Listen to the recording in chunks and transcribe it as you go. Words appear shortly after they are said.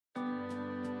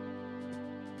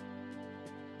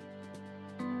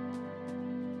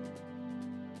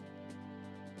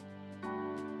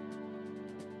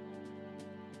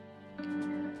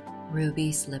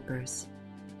Ruby slippers.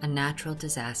 A natural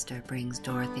disaster brings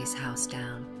Dorothy's house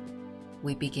down.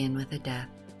 We begin with a death,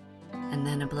 and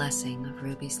then a blessing of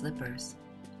ruby slippers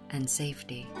and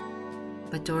safety.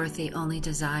 But Dorothy only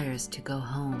desires to go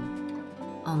home,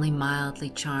 only mildly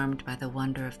charmed by the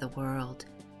wonder of the world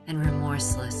and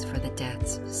remorseless for the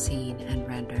deaths seen and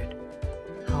rendered.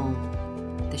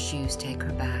 Home, the shoes take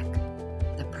her back,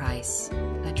 the price,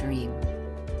 a dream.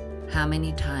 How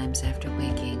many times after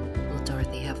waking will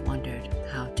Dorothy have wondered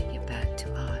how to get back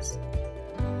to Oz?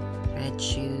 Red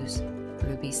shoes,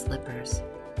 ruby slippers,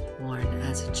 worn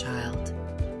as a child,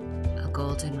 a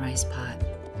golden rice pot,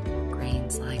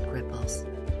 grains like ripples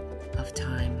of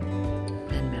time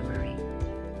and memory.